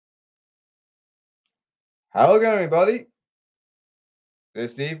Hello again, everybody. This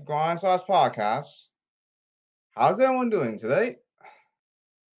is Steve Grind Sauce Podcast. How's everyone doing today?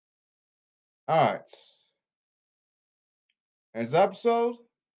 All right. In this episode,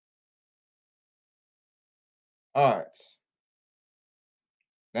 all right.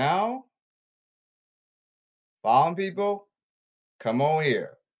 Now, following people, come on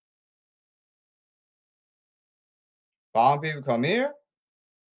here. Following people, come here.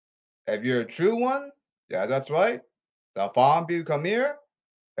 If you're a true one, yeah, that's right. The following people, come here.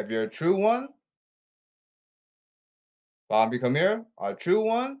 If you're a true one, following people, come here. A true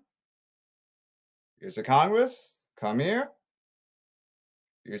one. Here's the Congress, come here.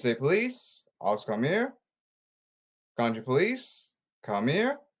 Here's the police, also come here. Country police, come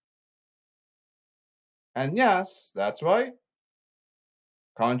here. And yes, that's right.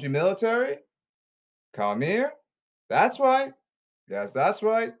 Country military, come here. That's right. Yes, that's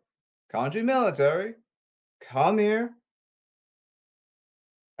right. Country military, come here.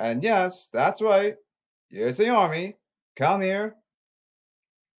 And yes, that's right. USA Army, come here.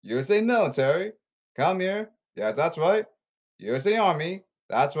 USA military, come here. Yes, that's right. USA Army,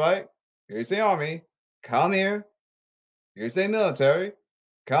 that's right. USA Army, come here. USA military,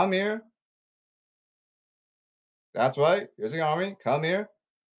 come here. That's right. USA Army, come here.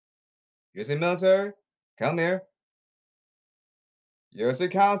 USA military, come here. USA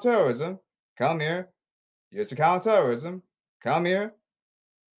counterterrorism, come here. USA counterterrorism, come here.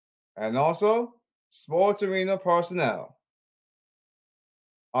 And also, sports arena personnel,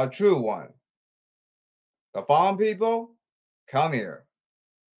 a true one. The following people, come here.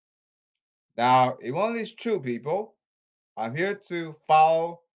 Now, if one of these true people, I'm here to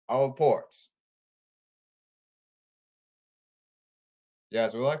follow a report.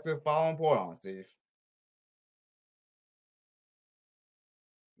 Yes, we like to follow a report on, Steve.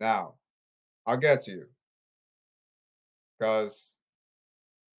 Now, I'll get to you. Because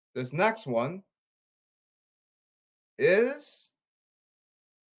this next one is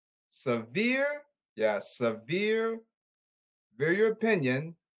severe, yes, severe, your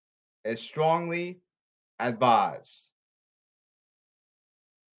opinion is strongly advised.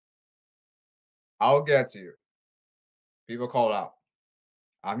 I'll get to you. People call out.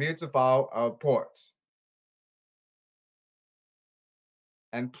 I'm here to follow a report.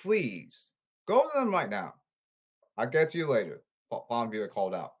 And please, go to them right now. I'll get to you later. Following people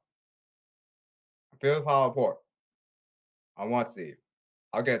called out. I'm here to follow a report. I want Steve.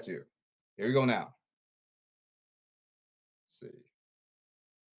 I'll get to you. Here we go now. Let's see.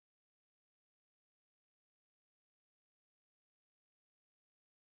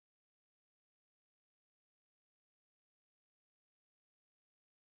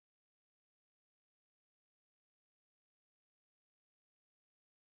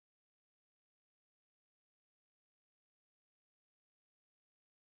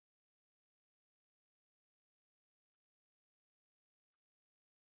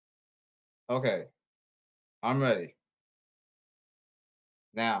 Okay, I'm ready.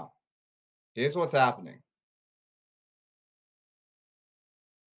 Now, here's what's happening.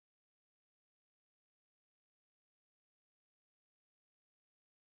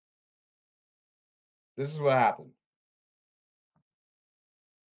 This is what happened.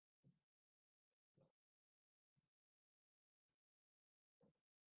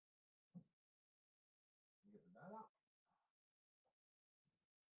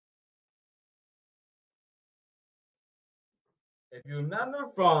 If you remember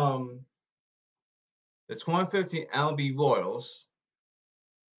from the 2015 MLB Royals,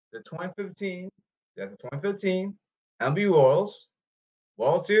 the 2015 MLB Royals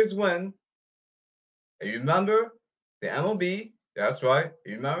World Series win. And you remember the MLB, that's right.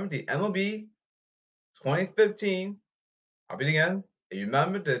 You remember the MLB 2015, I'll read again. You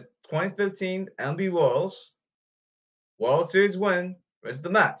remember the 2015 MLB Royals World Series win versus the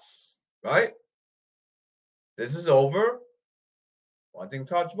Mets, right? This is over. Wanting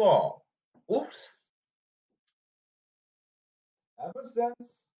touch ball. Oops. Ever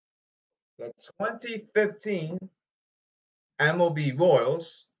since the 2015 MLB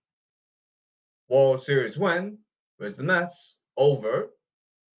Royals World Series win versus the Mets, over.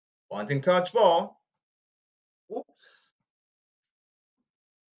 Wanting touch ball. Oops.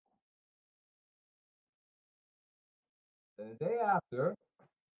 And the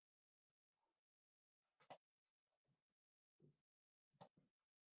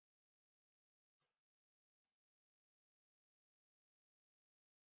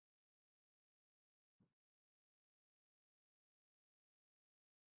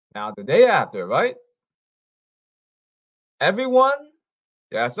day after, right? Everyone,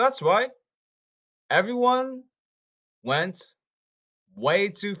 yes, that's right. Everyone went way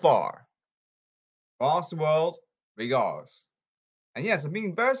too far across the world, regardless. And yes, I'm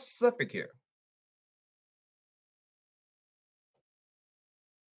being very specific here.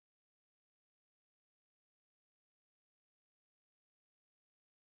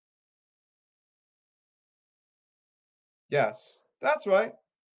 Yes, that's right.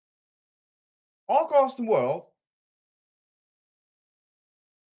 All across the world,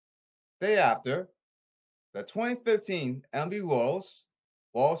 day after the 2015 NBA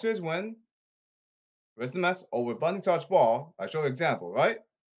World Series win against the Mets over bunting touch ball, I showed an example, right?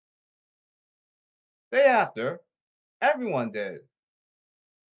 Day after, everyone did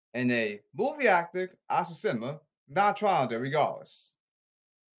in a movie acting Oscar cinema, not trying to regardless.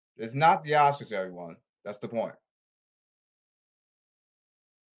 It's not the Oscars, everyone. That's the point.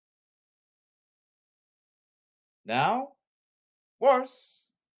 Now, worse,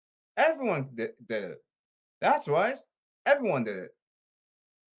 everyone did it. That's right. Everyone did it.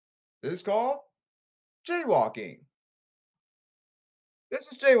 This is called jaywalking. This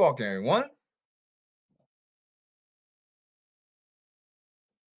is jaywalking, everyone.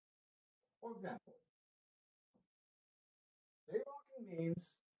 For example, jaywalking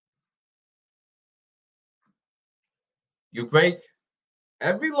means you break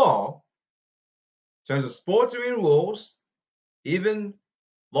every law in terms of sports arena rules, even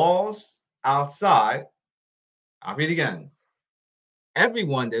laws outside. I'll read again.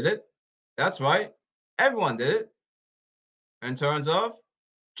 Everyone did it. That's right. Everyone did it in terms of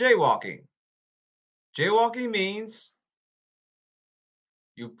jaywalking. Jaywalking means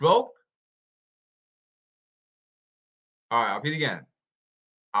you broke. All right, I'll repeat again.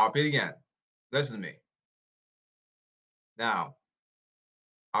 I'll repeat again. Listen to me. Now,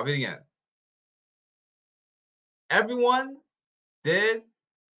 I'll repeat again. Everyone did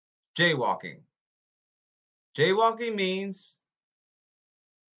jaywalking. Jaywalking means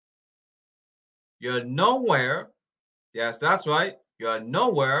you're nowhere. Yes, that's right. You're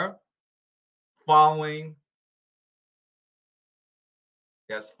nowhere following.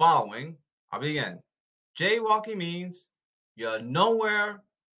 Yes, following. I'll repeat again. Jaywalking means you're nowhere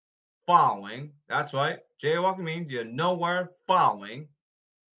following. That's right. Jaywalking means you're nowhere following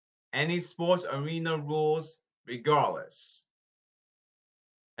any sports arena rules regardless.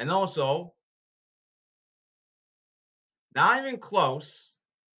 And also, not even close.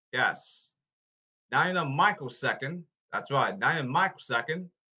 Yes. Not even a microsecond. That's right. Not even a microsecond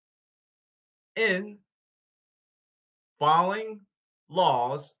in following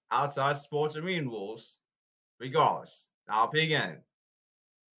laws outside sports arena rules regardless. Now, I'll repeat again.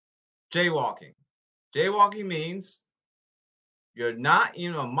 Jaywalking. Jaywalking means you're not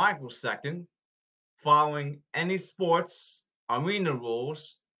even a microsecond following any sports arena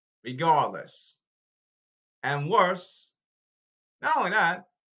rules regardless. And worse, not only that,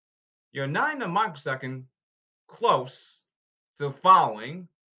 you're not even a microsecond close to following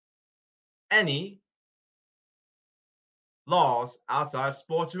any laws outside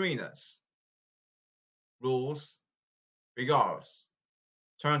sports arenas rules regardless.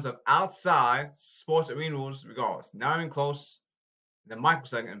 In terms of outside sports arena rules regardless. Not even close to the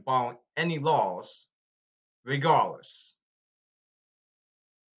microsecond and following any laws regardless.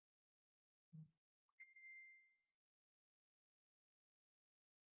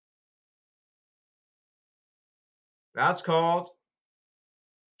 That's called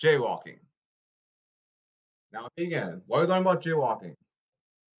jaywalking. Now again, what are we learning about jaywalking?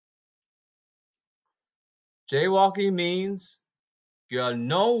 Jaywalking means you're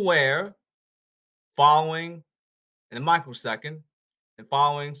nowhere following in a microsecond and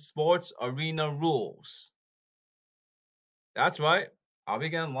following sports arena rules. That's right. I'll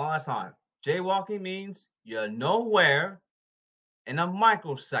begin one last time. Jaywalking means you're nowhere in a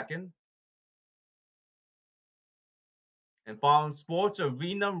microsecond and following sports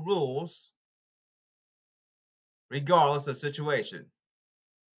arena rules regardless of situation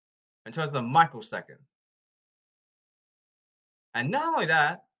in terms of microsecond. And not only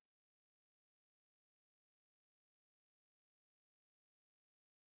that,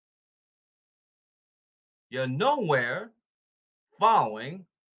 you're nowhere following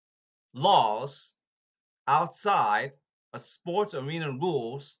laws outside of sports arena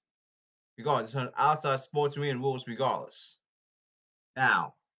rules regardless. Outside sports arena rules regardless.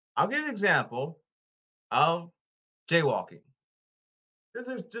 Now, I'll give an example of jaywalking. This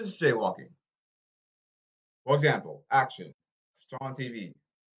is jaywalking. For example, action. It's on TV.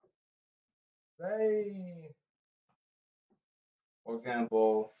 Say, for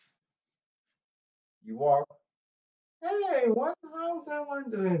example, you walk Hey, how's everyone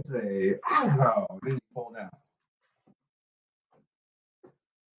doing today? Ow, then you fall down.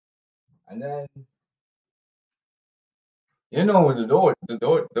 And then, when the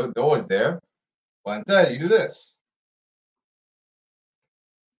door is there. But instead, you do this.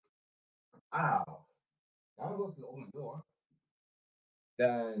 Ow. Now it goes to the open door.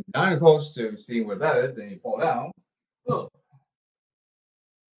 Then, now you're close to seeing where that is, then you fall down. Look,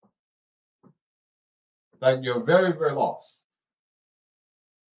 like you're very, very lost.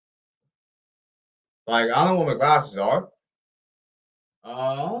 Like, I don't know where my glasses are.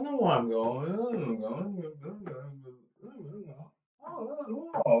 I don't know where I'm going. I don't know where I'm going. I don't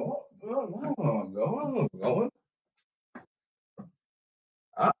know where I'm going.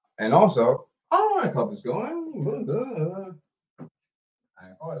 And also, I don't know where the cup is going.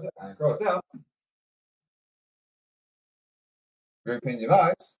 And cross out. European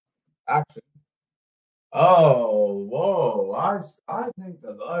divides. Action. Oh, whoa. I think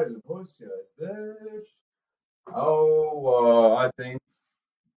the light is pussy bitch. Oh, I think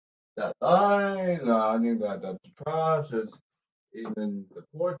that line, I think that the trash is even the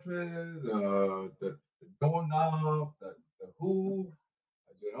portrait, the doorknob, the who,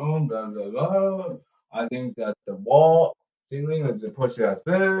 blah, blah, blah. I think that the wall ceiling is a pussy ass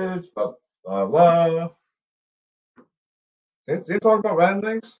bitch, blah, blah, blah. See, talk about random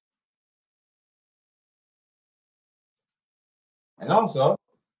things. And also,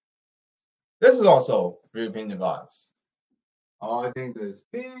 this is also European divides. I think this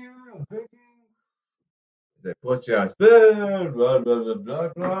beer, I'm thinking, they pussy ass bitch, blah, blah, blah, blah,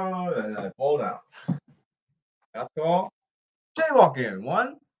 blah, and I fall down. That's called jaywalking.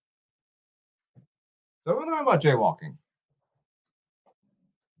 One. So we're learning about jaywalking.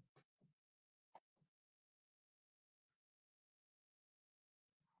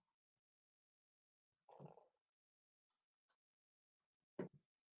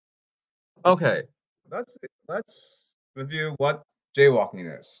 Okay, let's review what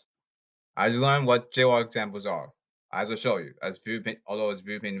jaywalking is. As you learn what jaywalk examples are, as I'll show you, although it's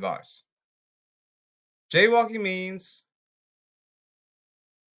viewpoint advice. Jaywalking means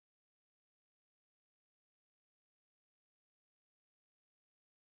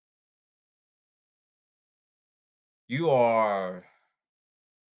you are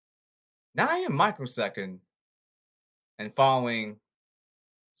not in a microsecond and following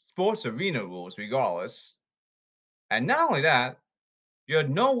sports arena rules regardless. And not only that, you're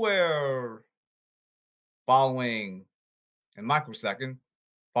nowhere following a microsecond,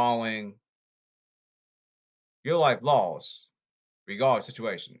 following your life laws, regardless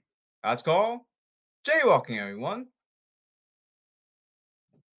situation. That's called jaywalking, everyone.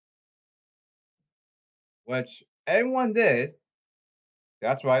 Which everyone did.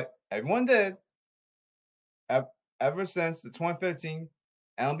 That's right, everyone did. Ever since the 2015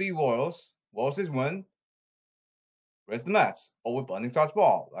 MLB Royals, World Series win, where's the Mets? Over bunting touch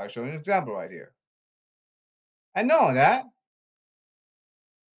ball. I'll show you an example right here. And knowing that,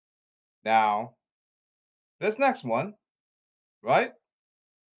 now this next one, right?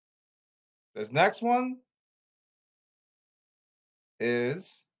 This next one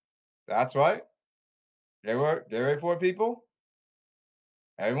is, that's right. Get ready for it, people.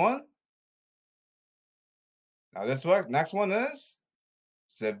 Everyone. Now this one, next one is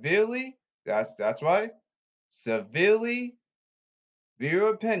severely. That's right. Severely, your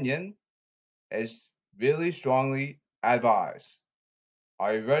opinion is really strongly advised.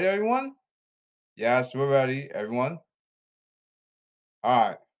 Are you ready, everyone? Yes, we're ready, everyone. All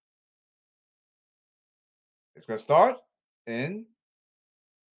right. It's gonna start in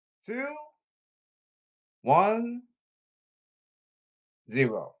 2, 1,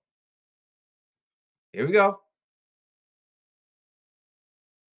 0. Here we go.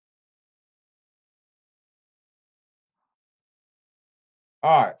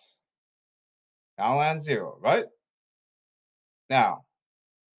 All right. Now land 0, right? Now,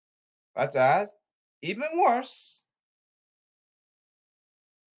 let's add even worse.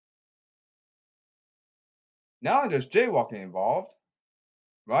 Now there's jaywalking involved,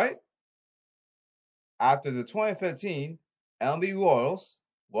 right? After the 2015 MLB Royals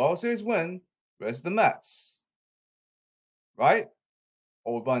World Series win versus the Mets, right?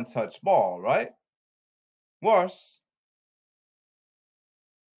 Over untouched ball, right? Worse,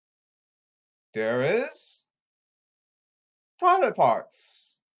 there is private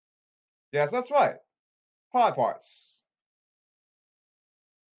parts. Yes, that's right. Private parts.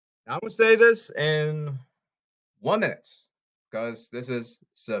 Now I'm gonna say this in 1 minute because this is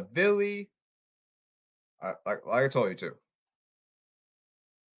severely, like I told you to.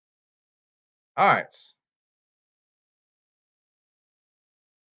 All right.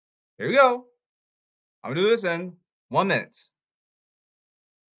 Here we go. I'm gonna do this in 1 minute.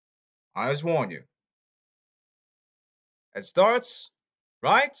 I just warn you. It starts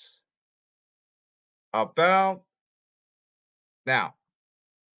right about now.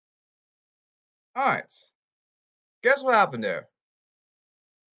 All right. Guess what happened there?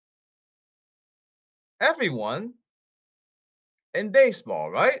 Everyone in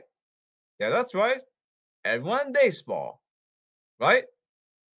baseball, right? Yeah, that's right. Everyone in baseball, right?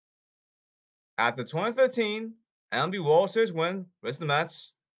 After 2015 MLB World Series win versus the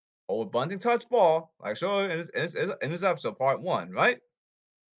Mets, over bunting touch ball, like I showed in this episode, part one, right?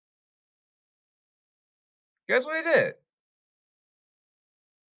 Guess what they did?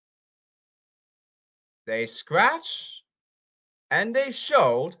 They scratched and they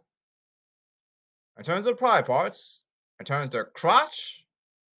showed, in terms of private parts, in terms of their crotch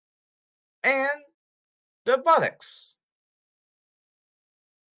and their buttocks,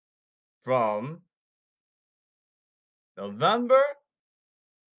 from November.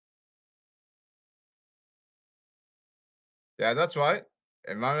 Yeah, that's right.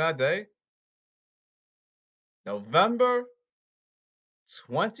 Remember that day? November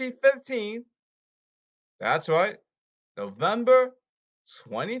 2015. That's right. November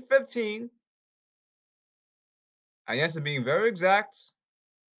 2015. And yes, to being very exact,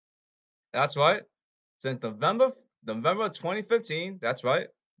 that's right. Since November 2015, that's right.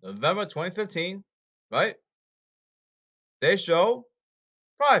 November 2015, right? They show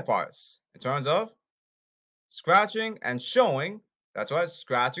private parts in terms of scratching and showing. That's right,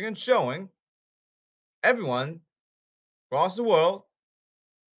 scratching and showing everyone across the world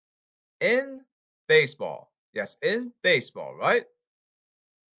in baseball. Yes, in baseball, right? In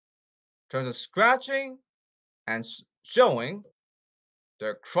terms of scratching and showing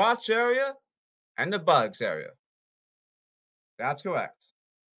their crotch area and the buttocks area. That's correct.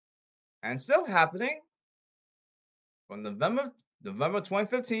 And still happening from November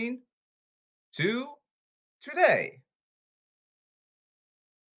 2015 to today.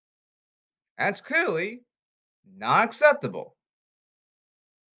 And it's clearly not acceptable.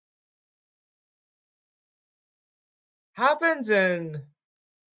 Happens in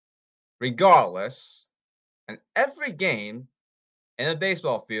regardless, and every game in a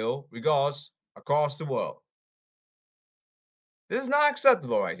baseball field, regardless, across the world. This is not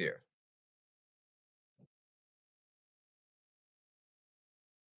acceptable right here.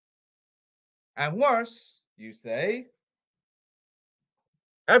 And worse, you say,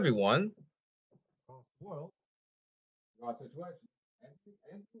 everyone across the world, regardless of situation, and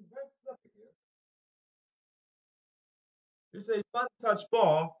it's very specific here. You say, butt touch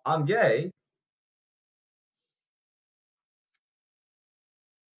ball, I'm gay.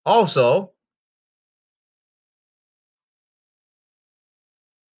 Also,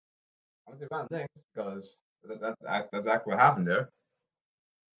 I'm gonna say random things because that's exactly what happened there.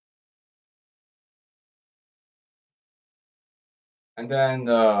 And then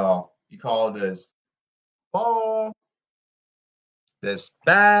you call this ball, this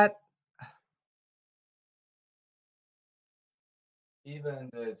bat, even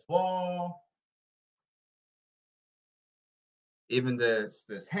this ball, even this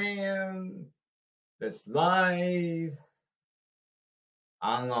hand, this light.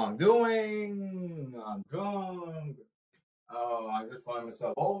 I don't know what I'm doing. I'm drunk. Oh, I just find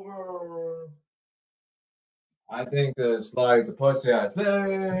myself over. I think this light's a pussy ass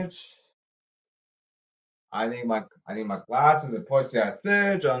bitch. I think my glasses a pussy ass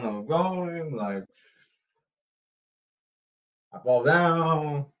bitch. I don't know where I'm going. Like I fall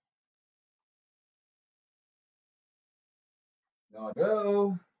down. No, I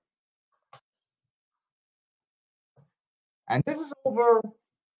go. And this is over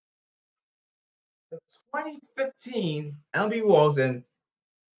the 2015 MLB Worlds in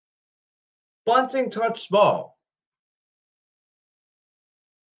bunting touch ball.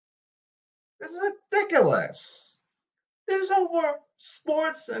 This is ridiculous. This is over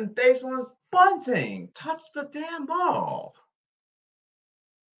sports and baseball bunting. Touch the damn ball.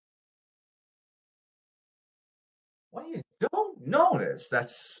 What you don't notice that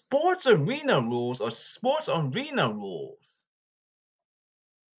sports arena rules are sports arena rules.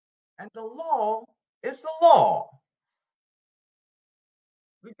 And the law is the law,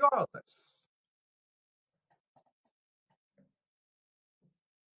 regardless.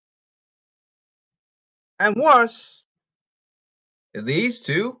 And worse, it leads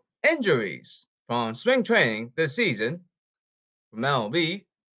to injuries from spring training this season from MLB,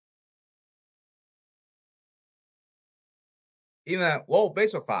 even at World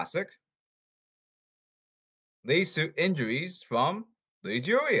Baseball Classic, leads to injuries from Louis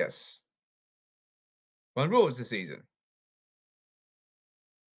Julius from the rules this season.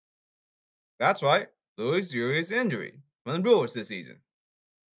 That's right, Louis Julius injury from the Brewers this season.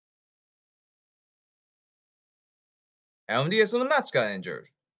 Aaron Diaz from the Mets got injured.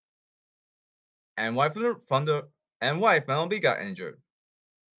 And wife wife MLB got injured.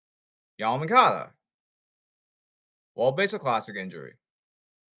 Yamamoto, World Baseball Classic injury.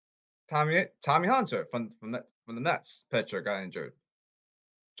 Tommy Hunter from the Mets pitcher got injured.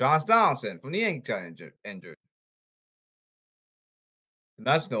 Josh Donaldson from the Yankees got injured. The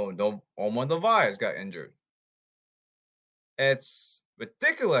Mets no Omar Narvaez got injured. It's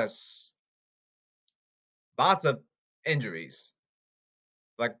ridiculous. Lots of injuries.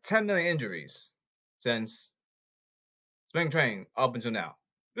 Like 10 million injuries since spring training up until now.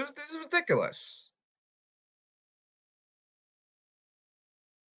 This is ridiculous.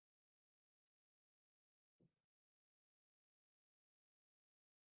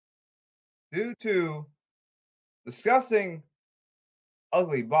 Due to discussing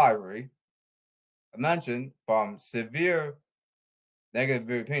ugly bribery, I mentioned from severe negative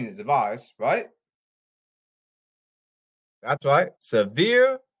opinions advice, right? That's right.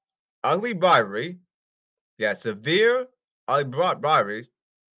 Severe ugly bribery. Yeah, severe ugly bribery.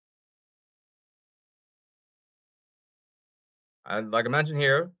 And like I mentioned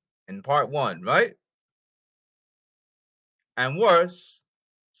here in part one, right? And worse,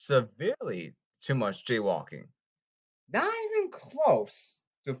 severely too much jaywalking. Not even close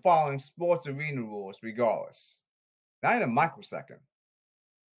to following sports arena rules regardless. Not in a microsecond.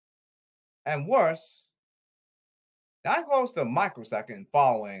 And worse, not close to a microsecond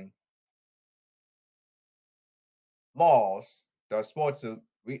following laws that are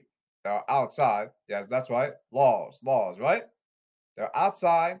that are outside. Yes, that's right. Laws, right? They're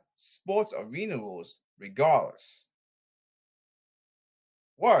outside sports arena rules regardless.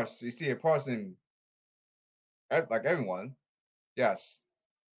 Worse, you see a person like everyone. Yes,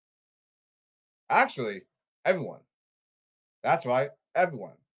 actually, everyone. That's right,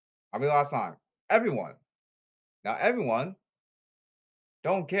 everyone. I mean, last time, everyone. Now, everyone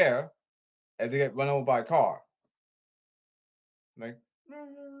don't care if they get run over by a car. Like,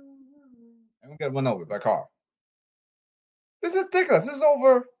 everyone get run over by a car. This is ridiculous. This is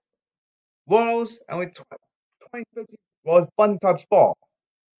over World's and with 2050 World's Fun Type Sport.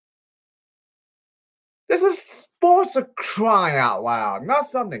 This is sports are crying out loud, not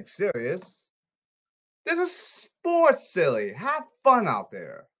something serious. This is sports, silly. Have fun out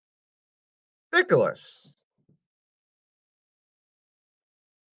there. Ridiculous.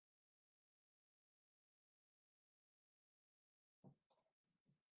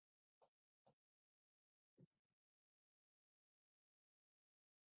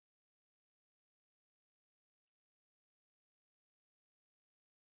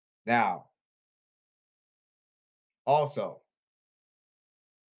 Now, also,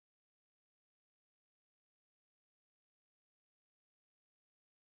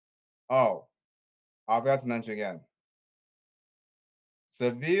 oh, I forgot to mention again.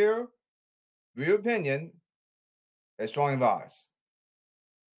 Severe real opinion is strong advice.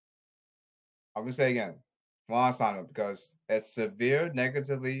 I'm gonna say again, one last time because it's severe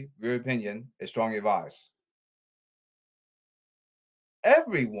negatively real opinion is strong advice.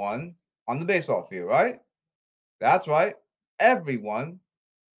 Everyone on the baseball field, right? That's right. Everyone.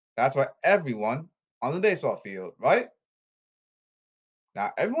 That's right. Everyone on the baseball field, right?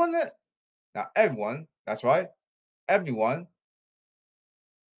 Now everyone that's right. Everyone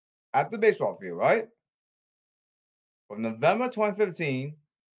at the baseball field, right? From November 2015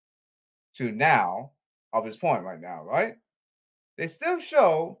 to now, of this point right now, right? They still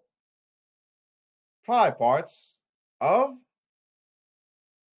show private parts of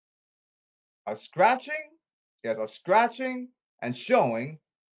a scratching, yes, a scratching and showing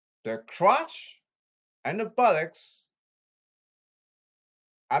their crotch and the buttocks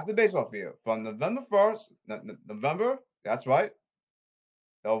at the baseball field from November 1st, November, that's right,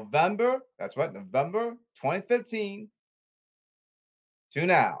 November 2015 to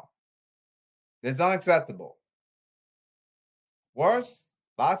now. This is unacceptable. Worse,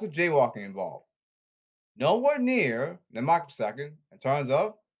 lots of jaywalking involved. Nowhere near the microsecond in terms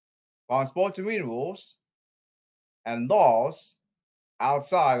of following sports arena rules and laws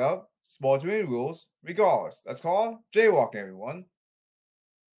outside of sports arena rules, regardless. That's called jaywalking, everyone.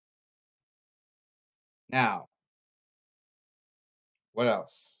 Now, what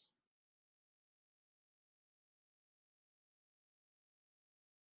else?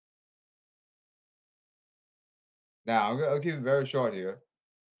 Now, I'll keep it very short here,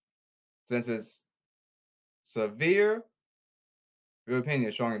 since it's severe Your opinion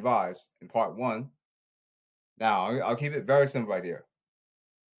is strongly advised in part 1. Now, I'll keep it very simple right here.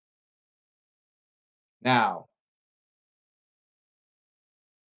 Now,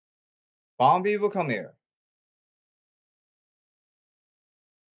 following people come here.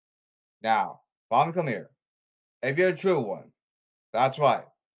 Now, following come here. If you're a true one, that's right.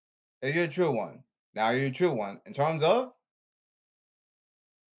 If you're a true one, now you're a true one. In terms of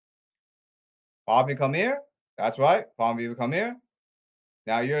following me come here, that's right. Following people come here.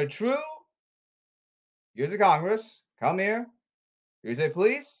 Now you're a true. Here's the Congress. Come here. Here's a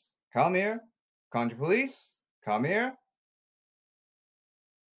police. Come here. Country police. Come here.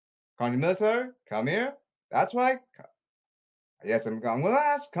 Country military. Come here. That's right. Yes, I'm going to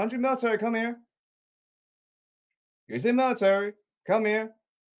ask. Country military. Come here. Here's the military. Come here.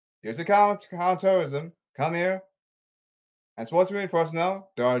 Here's the counterterrorism. Come here. And sports media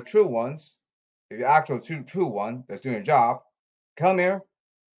personnel. There are true ones. If you're actual true one that's doing a job, come here.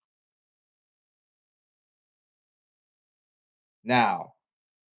 Now,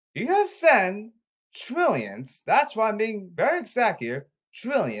 you gotta send trillions. That's why I'm being very exact here.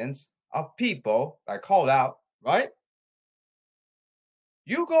 Trillions of people that called out, right?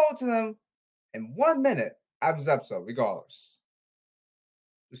 You go to them in 1 minute after this episode, regardless.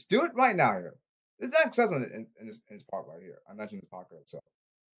 Just do it right now here. It's not acceptable in this part right here. I mentioned this podcast. So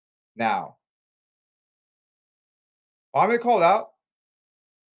now, when I'm called out,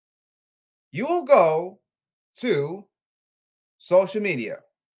 you will go to social media.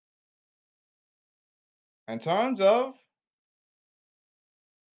 In terms of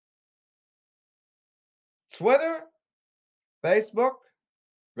Twitter, Facebook,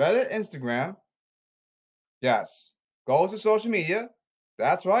 Reddit, Instagram. Yes. Go to social media.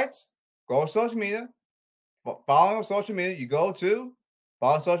 That's right. Go to social media. Following social media, you go to.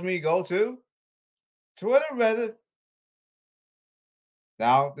 Follow social media, you go to. Twitter, Reddit.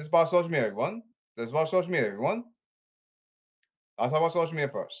 Now, this is about social media, everyone. This is about social media, everyone. Let's talk about social media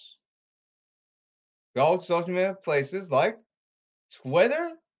first. Go to social media places like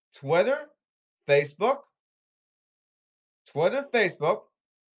Twitter, Facebook,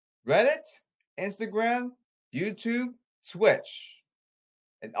 Reddit, Instagram, YouTube, Twitch,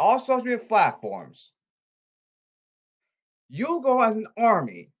 and all social media platforms. You go as an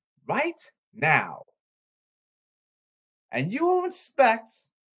army right now, and you will inspect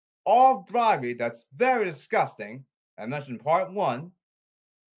all bribery that's very disgusting. I mentioned in part 1.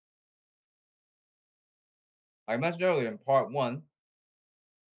 I mentioned earlier in part 1,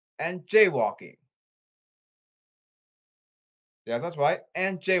 and jaywalking. Yes, that's right,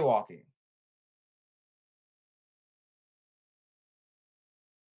 and jaywalking.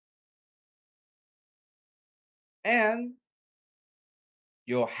 And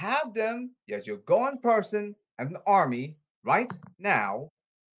you'll have them, yes, you'll go in person as an army right now.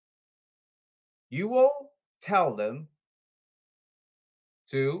 You will tell them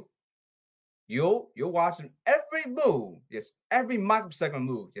to you'll watch them every move. Yes, every microsecond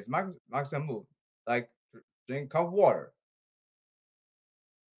move. Yes, microsecond move. Like drink a cup of water.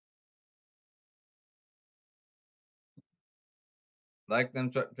 Like them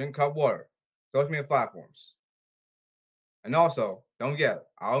drink a cup of water. Social media platforms. And also, don't forget,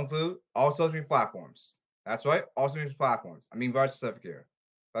 I'll include all social media platforms. That's right, all social media platforms. I mean very specific here.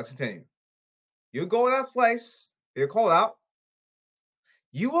 Let's continue. You go to that place, you're called out.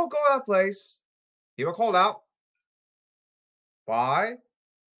 You will go to that place, you are called out by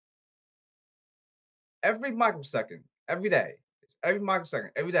every microsecond, every day. It's every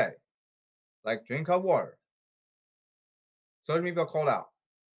microsecond, every day. Like drink a cup of water. Social media called out.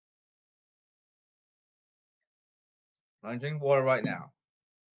 I'm drinking water right now.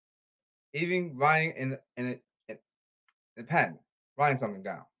 Even writing in a pen, writing something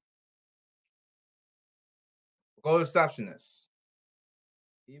down. Go to receptionist.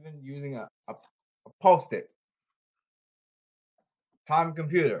 Even using a post-it. Time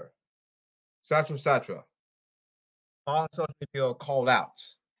computer. Etc. All social media called out.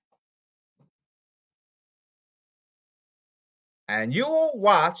 And you will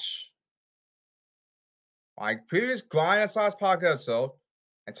watch my previous Grind and Size podcast episode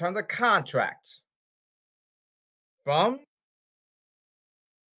in terms of contract from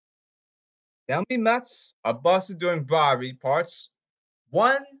Dummy Mets are busted during bribery parts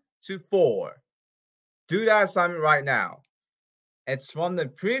 1 to 4. Do that assignment right now. It's from the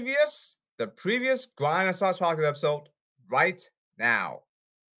previous Grind and Size podcast episode right now.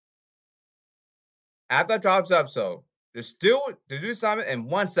 After I drop this episode, just do the assignment in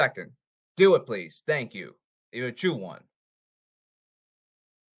 1 second. Do it, please. Thank you. You're a true one.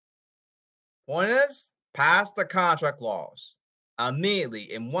 Point is, pass the contract laws.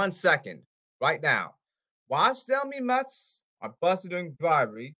 immediately in 1 second, right now. Watch Tell Me Mets are busted doing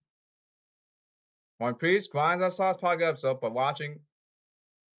bribery. On previous Grinds on Sauce podcast episode by watching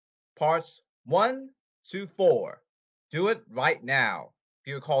parts 1 to 4. Do it right now.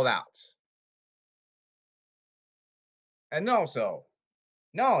 People called out. And also,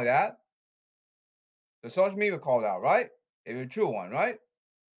 not only that, the social media called out, right? If you're a true one, right?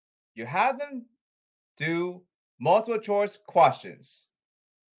 You have them do multiple choice questions.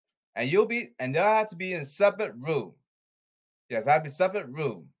 And they'll have to be in a separate room. Yes, I have to be a separate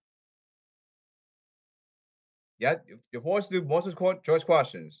room. Yeah, you're forced to do multiple choice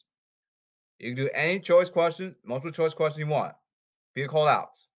questions. You can do any choice question, multiple choice question you want. Be called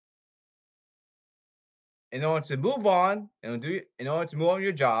out. In order to move on, in order to move on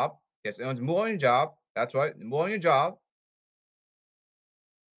your job, yes, in order to move on your job, that's right, move on your job,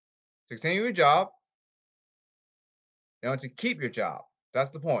 to continue your job, in order to keep your job. That's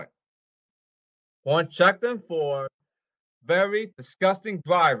the point. Want to check them for very disgusting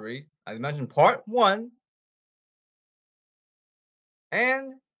bribery, as I mentioned, part 1,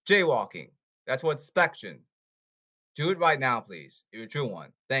 and jaywalking. That's what inspection. Do it right now, please. If you're a true one.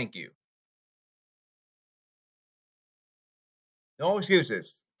 Thank you. No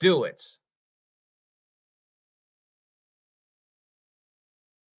excuses. Do it.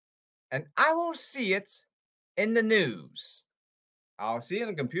 And I will see it in the news. I'll see it on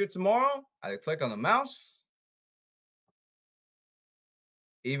the computer tomorrow. I click on the mouse,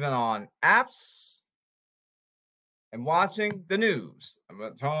 even on apps, and watching the news. I'm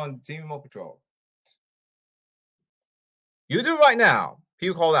going to turn on TV Remote Control. You do it right now.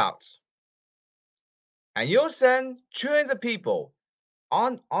 People call out. And you'll send trillions of people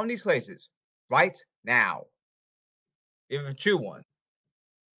on these places right now. If you're a true one,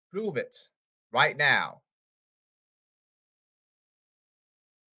 prove it right now.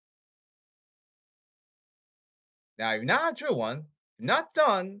 Now, if you're not a true one, you're not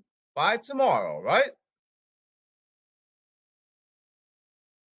done by tomorrow, right?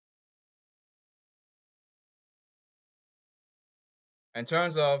 In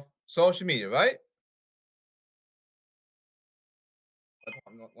terms of social media, right?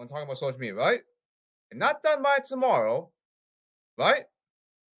 When talking about social media, right? And not done by tomorrow, right?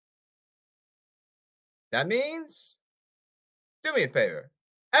 That means, do me a favor.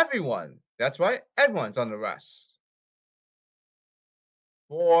 Everyone, that's right, everyone's under arrest.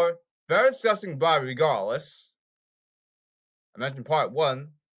 For very disgusting bribery regardless. I mentioned part 1.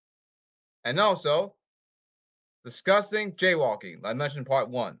 And also, disgusting jaywalking. I mentioned part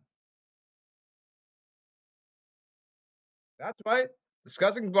 1. That's right,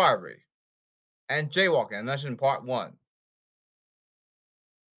 disgusting bribery. And jaywalking. I mentioned part 1.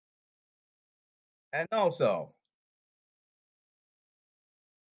 And also,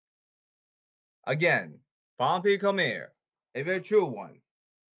 again, found people come here. If you're a true one,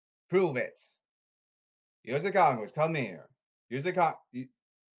 prove it. Use the Congress, come here. Use the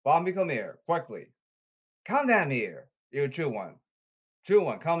found people come here, quickly. Come down here. You're a true one. True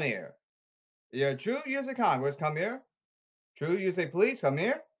one, come here. You're a true USA Congress, come here. True USA Police, come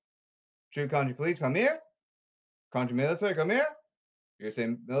here. True Country Police, come here. Country Military, come here. USA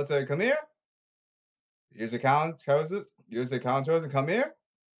Military, come here. USA Counterterrorism, come here.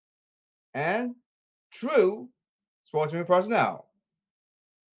 And true sportsman personnel.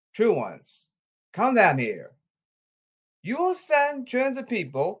 True ones, come down here. You will send trillions of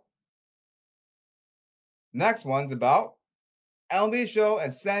people. Next one's about MLB Show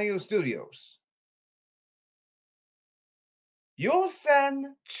and San Diego Studios. You'll send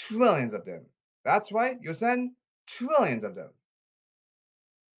trillions of them. That's right, you'll send trillions of them.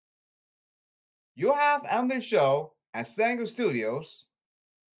 You'll have MLB Show and San Diego Studios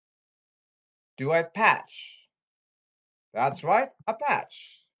do a patch. That's right, a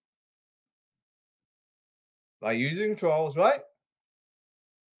patch. Like user controls, right?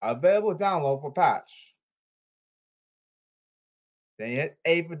 Available download for patch. Then you hit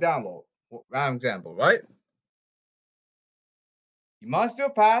A for download. Round example, right? You must do a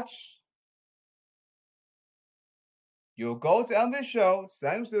patch. You'll go to MLB Show,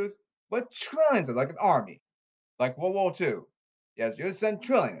 San Diego Studios, with trillions of, like an army, like World War II. Yes, you'll send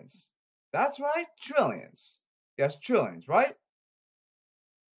trillions. That's right, trillions. Yes, trillions, right?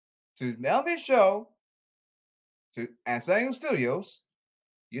 To MLB Show and San Diego Studios,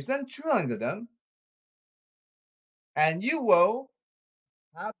 you send trillions of them, and you will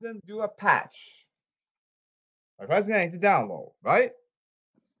have them do a patch. By pressing A to download, right?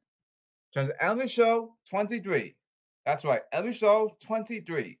 Turns MLB Show 23. That's right, MLB Show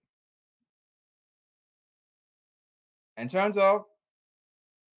 23. in terms of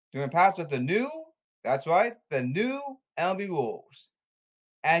doing patch with the new, that's right, the new MLB rules.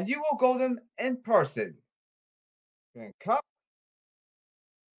 And you will go them in person. Doing cup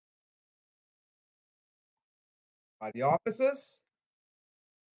by the offices,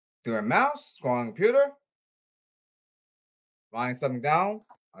 doing mouse, scrolling on the computer, writing something down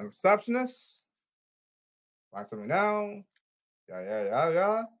on the receptionist, writing something down,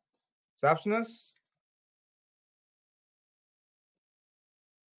 yeah. Receptionist.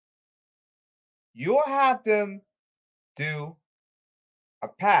 You'll have them do a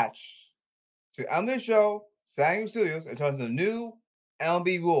patch to MLB Show San Diego Studios in terms of the new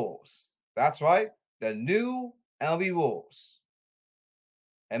MLB rules. That's right, the new MLB rules.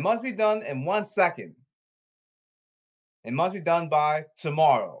 It must be done in 1 second. It must be done by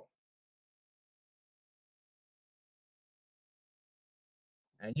tomorrow.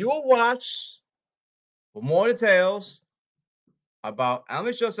 And you will watch for more details about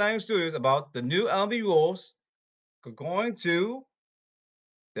MLB Show San Diego Studios about the new MLB rules. Going to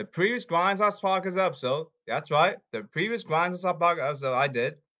the previous Grindhouse Podcast episode. That's right, the previous Grindhouse Podcast episode I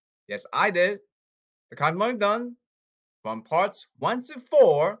did. Yes, I did. The content done from parts 1 to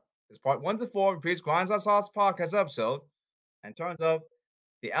 4. It's part 1 to 4 of the previous Grindhouse Podcast episode. In terms of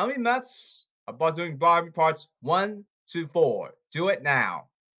the MLB Mets about doing bribery parts 1 to 4. Do it now.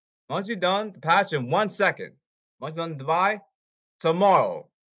 Once you're done, the patch in 1 second. Once you're done by tomorrow.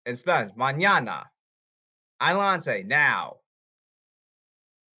 In Spanish, mañana. Adelante, now.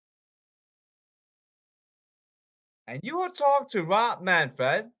 And you will talk to Rob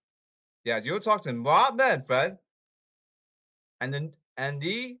Manfred. Yes, you will talk to Rob Manfred. And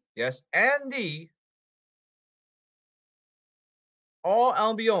the all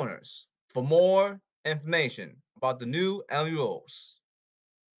MLB owners for more information about the new MLB rules.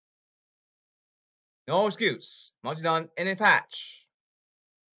 No excuse. Once you're done in a patch.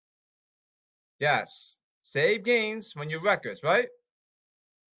 Yes. Save gains when your records, right?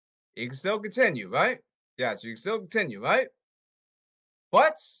 You can still continue, right? Yes, you can still continue, right?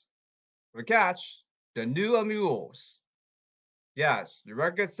 But the catch, the new MLB rules. Yes, your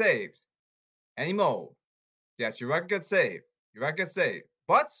record saved. Any mode. Yes, your record saved. Your record saved.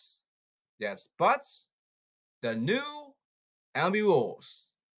 But, yes, but the new MLB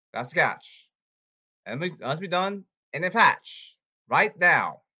rules. That's the catch. And must be done in a patch right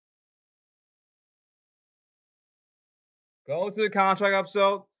now. Go to the contract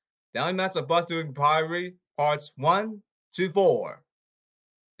episode. The Mets are bust doing bribery parts 1 to 4.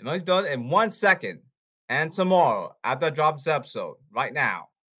 It must be done in 1 second. And tomorrow, after I drop this episode, right now.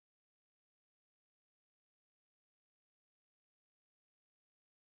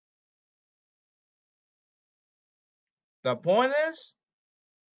 The point is,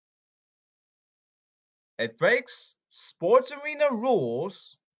 it breaks sports arena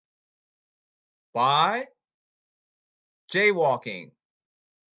rules by jaywalking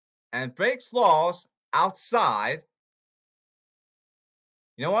and breaks laws outside.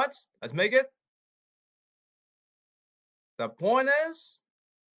 You know what? Let's make it. The point is,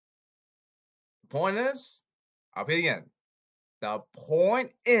 I'll repeat again. The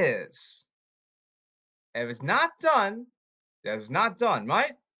point is, if it's not done, it's not done,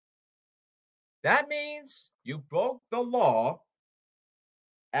 right? That means you broke the law,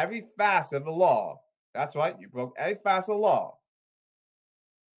 every facet of the law. That's right, you broke every facet of the law.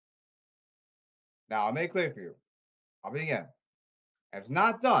 Now, I'll make it clear for you. I'll repeat again. If it's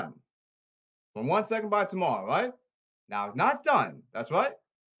not done, from 1 second by tomorrow, right? Now, it's not done. That's right.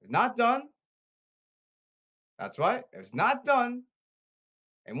 It's not done. That's right. If it's not done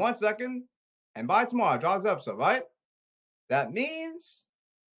in 1 second, and by tomorrow, drop this episode, right? That means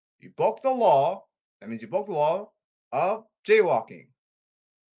you broke the law. That means you broke the law of jaywalking.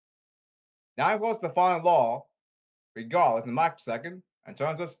 Now you're supposed to follow the law, regardless, in a microsecond, in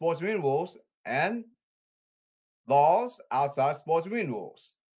terms of sports arena rules and laws outside sports arena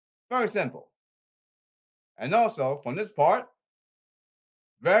rules. Very simple. And also, from this part,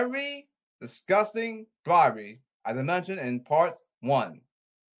 very disgusting bribery, as I mentioned in part 1.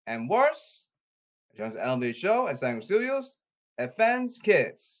 And worse, in terms of MLB Show and San Diego Studios, offends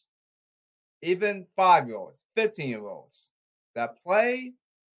kids, even 5-year-olds, 15-year-olds, that play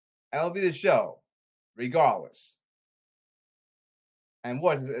MLB The Show, regardless. And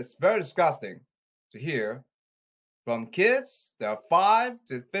worse, it's very disgusting to hear from kids that are 5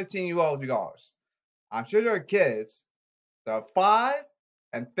 to 15-year-olds, regardless. I'm sure there are kids that are 5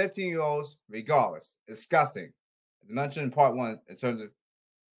 and 15-year-olds, regardless. It's disgusting. As I mentioned in part 1, in terms of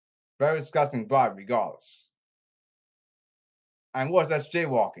very disgusting bribery, regardless. And worse, that's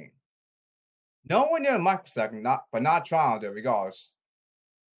jaywalking. nowhere near a microsecond, but not trying to regardless.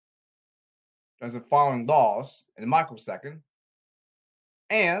 There's the following laws in a microsecond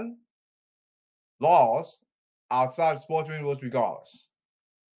and laws outside of sports arena rules regardless.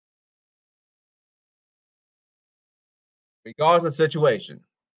 Regardless of situation.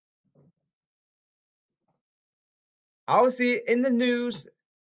 I will see it in the news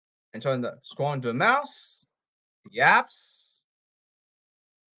and turn the scrolling to the mouse, the apps,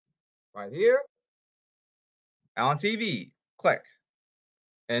 right here, on TV. Click.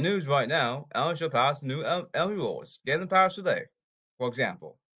 In the news right now, Ellen should pass new Emmy rules. Get them passed today. For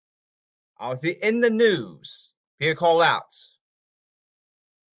example, I will see in the news. Here call out.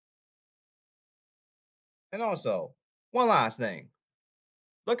 And also, one last thing.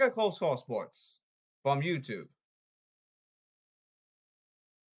 Look at Close Call Sports from YouTube.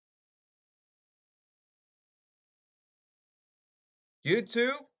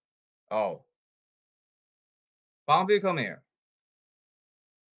 YouTube? Oh. Bombi, come here.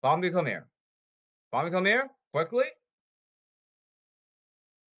 Bombi, come here. Bombi, come here. Quickly.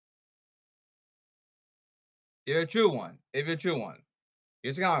 You're a true one. If you're a true one.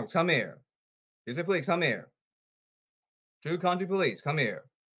 Here's the Congress. Come here. Here's the police. Come here. True country police. Come here.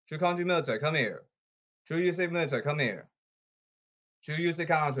 True country military. Come here. True USA military. Come here. True USA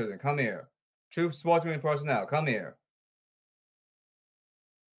counterterrorism. Come here. True sportsman personnel. Come here.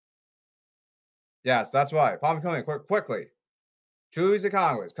 Yes, that's right. Bombi, come here. Quickly. True USA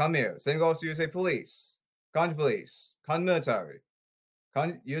Congress. Come here. Same goes to USA police. Country police. Country military.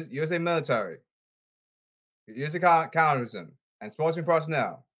 USA military. USA counterterrorism. And sportsman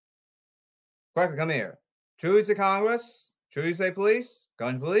personnel. Quickly, come here. True USA Congress, true USA police,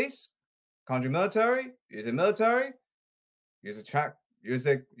 country military, USA military,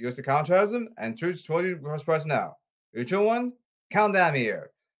 USA counterterrorism, and true personnel. You true one? Count down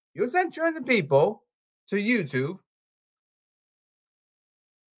here. You send trillions of people to YouTube.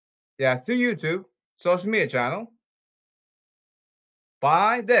 Yes, to YouTube, social media channel.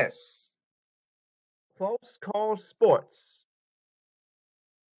 By this. Close Call Sports.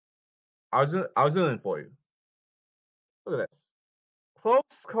 I was doing it for you. Look at this. Close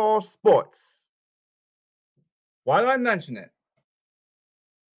Call Sports. Why do I mention it?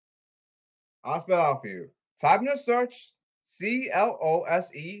 I'll spell it out for you. Type in your search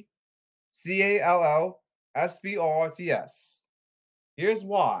CLOSECALLSPORTS. Here's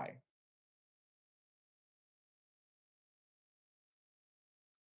why.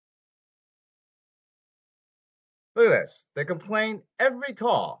 Look at this. They complain every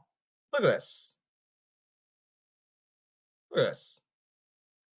call. Look at this. Look at this.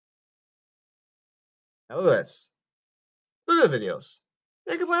 Now look at this. Look at the videos.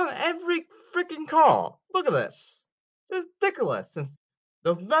 They complain on every freaking call. Look at this. This is ridiculous. Since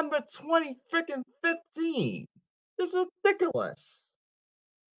November 2015. This is ridiculous.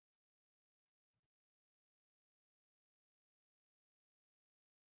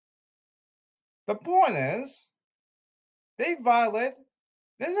 The point is, they violate,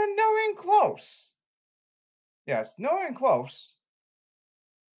 then they're nowhere close. Yes, nowhere close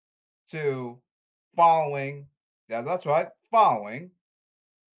to following, yeah, that's right, following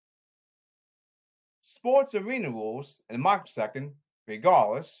sports arena rules in a microsecond,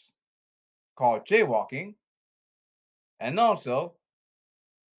 regardless, called jaywalking, and also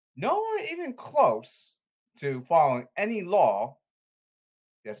nowhere even close to following any law,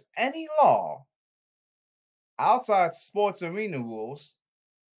 yes, any law outside sports arena rules,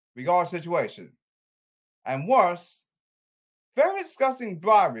 regardless situation. And worse, very disgusting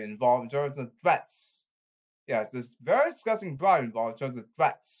bribery involved in terms of threats. Yes, there's very disgusting bribery involved in terms of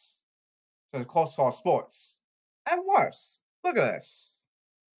threats. To Close Call Sports. And worse, look at this.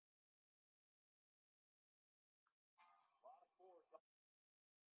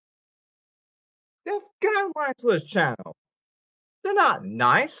 They have guidelines for this channel. They're not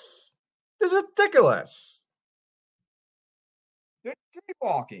nice. They're ridiculous. They're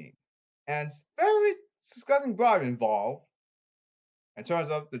jaywalking. And very disgusting bribery involved in terms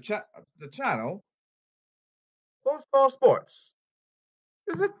of the channel Close Call Sports.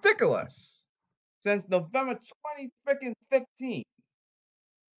 It's ridiculous. Since November 2015.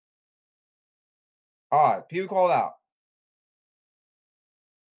 Alright, people called out.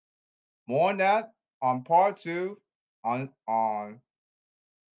 More on that on part 2 on Grind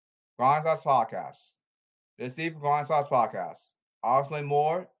Sauce Podcast. This is Steve from Grind Sauce Podcast. I'll explain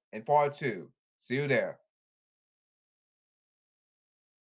more in part 2. See you there.